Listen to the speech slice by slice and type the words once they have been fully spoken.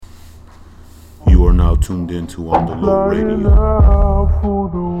You are now tuned into On The Low Radio. For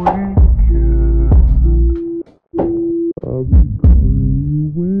the weekend, I'll be calling you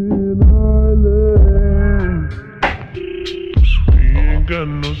when I land. 'Cause we ain't got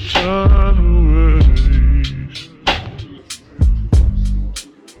no time to waste.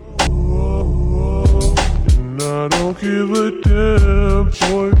 And I don't give a damn,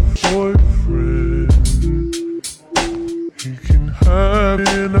 boyfriend. You can have it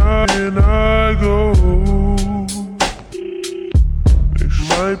and I go.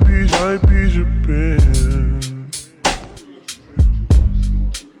 Might be Japan.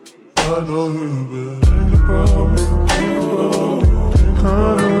 I know you've been thinking about me. I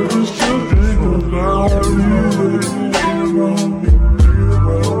know you still think about me. Think about me.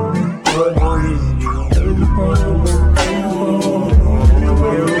 I know you've been thinking about me.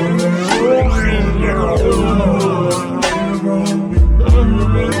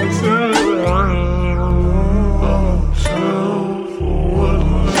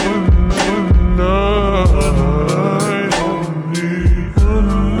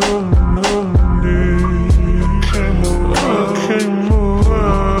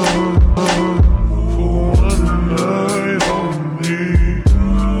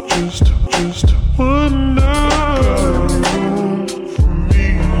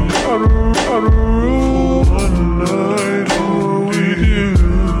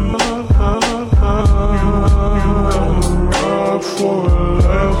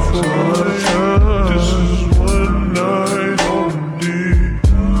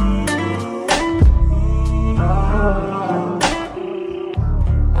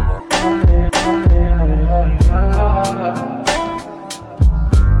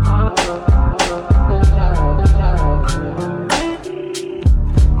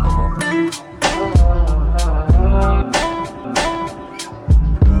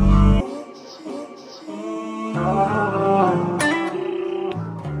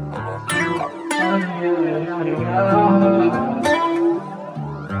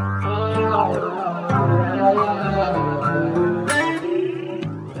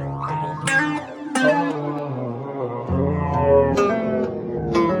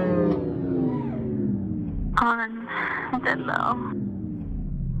 On the low.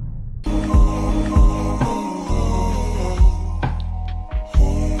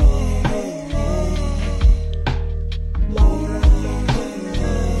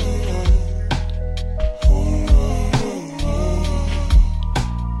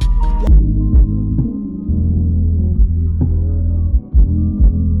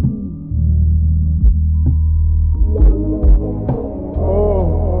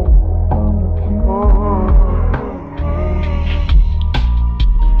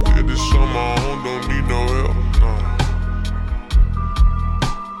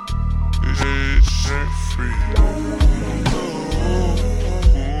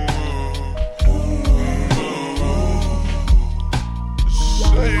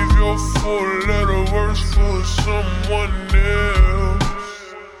 Save your four-letter words for someone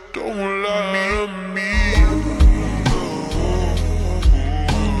else. Don't lie to me.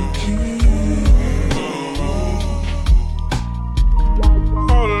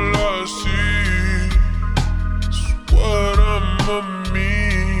 All I see is what I'ma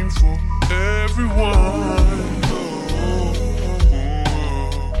mean for everyone.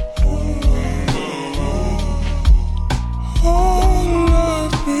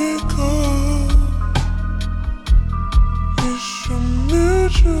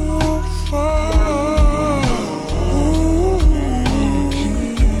 Mutual fire.